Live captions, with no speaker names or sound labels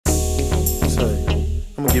say?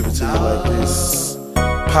 I'ma give it to you like this.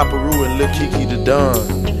 Papa Rue and Lil Keke the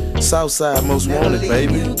Don. Southside most wanted,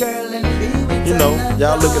 baby. You know,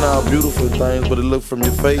 y'all looking all beautiful things, but it look from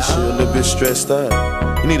your face, you're a little bit stressed out.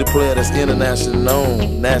 You need a player that's internationally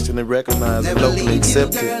known, nationally recognized, and locally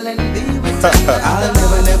accepted. I'll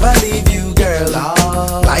never leave you, girl.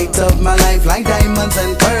 Light up my life like diamonds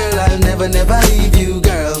and pearl. I'll never leave you,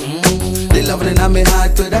 girl. The loving in my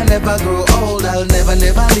heart could I never grow old. I'll never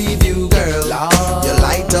leave you, girl. You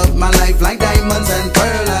light up my life like diamonds and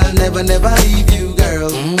pearl. I'll never leave you, girl.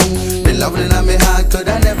 The loving in my heart could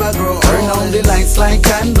I never grow old. Turn on the lights like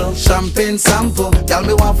candle, champagne sample. Y'all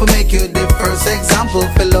me want to make you the first example.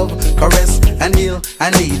 For love, caress, and heal,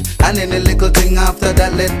 and need. And any little thing after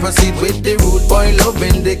that, let's proceed with the rude boy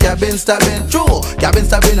loving. The cabin stabbing, true cabin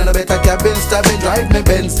stabbing, and a better cabin stabbing. Drive me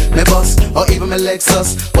Benz, me bus, or even me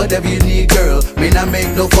Lexus. Whatever you need, girl, me not make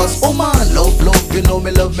no fuss. Oh man, love, you know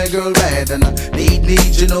me love me girl bad. And need,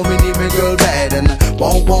 you know me need me girl bad. And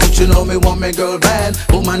want, you know me want me girl bad.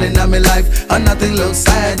 Woman in my life, and nothing looks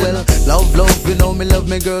sad. Well, love, you know me love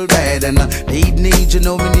me girl bad. And need, you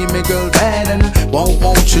know me need me girl bad. And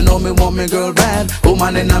want, you know me want me girl bad.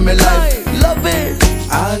 Woman in my life, love it.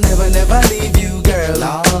 I'll never leave you, girl.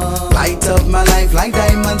 Light up my life like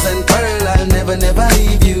diamonds and pearl. I'll never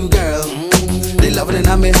leave you, girl. The loving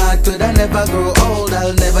in my heart could I never grow old.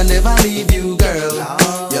 I'll never leave you, girl.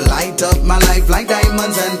 You light up my life like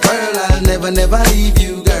diamonds and pearl. I'll never leave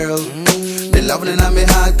you, girl. The loving in my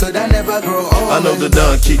heart could I never grow old. I know the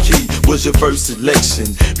Don Keke was your first selection.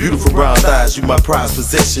 Beautiful brown thighs, you my prized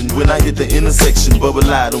possession. When I hit the intersection, bubble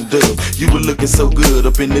light on dub. You were looking so good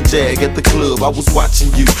up in the Jag at the club. I was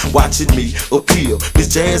watching you, watching me appeal. Miss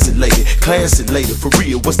Jazzy lady, classy lady, for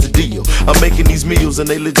real, what's the deal? I'm making these meals and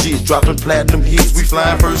they legit, dropping platinum hits. We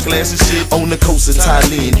flying first class and shit on the coast of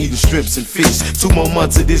Thailand, eating shrimps and fish. 2 more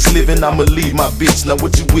months of this living, I'ma leave my bitch. Now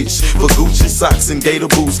what you wish? For Gucci socks and gator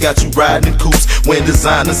boots, got you riding in coops, wearing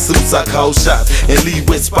designer suits. I call shots and leave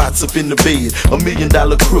wet spots up in the bed. $1 million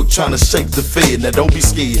crook trying to shake the Fed. Now don't be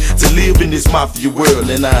scared to live in this mafia world,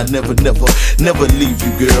 and I never leave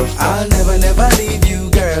you, girl. I'll never leave you,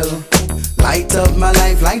 girl. Light up my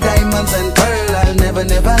life like diamonds and pearl. I'll never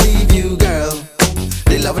leave you, girl.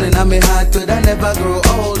 The loving in my heart could I never grow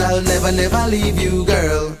old. I'll never leave you,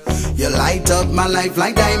 girl. You light up my life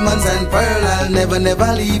like diamonds and pearl. I'll never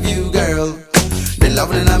leave you, girl. The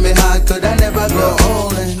loving in my heart could I never grow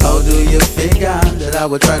old. How do you figure that I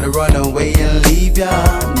would try to run away and leave ya?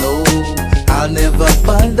 No, I'll never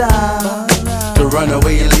bother to run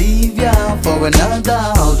away and leave ya for another.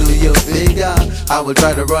 How do you figure I would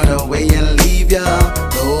try to run away and leave ya?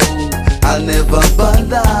 No, I'll never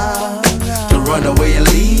bother to run away and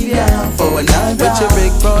leave ya for another. With your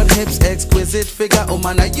big broad hips, exquisite figure, oh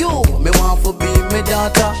man, are you me want to be me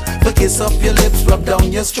daughter? For kiss up your lips, rub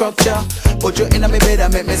down your structure. Put you in my bed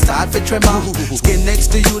and make me start for tremor. Skin next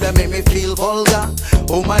to you that make me feel vulgar.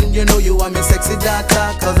 Oh man, you know you are me sexy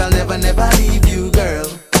daughter. Cause I'll never leave you, girl.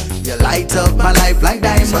 You light up my life like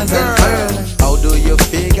diamonds and pearl. How do you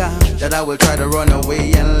figure that I will try to run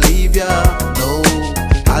away and leave ya? No,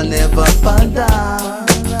 I'll never bother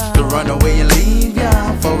to run away and leave ya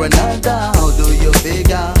for another. How do you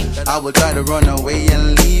figure that I will try to run away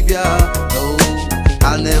and leave ya? No,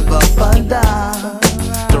 I'll never bother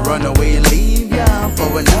to run away and leave ya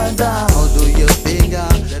for another. How do you figure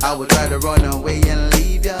that I will try to run away and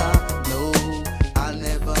leave ya?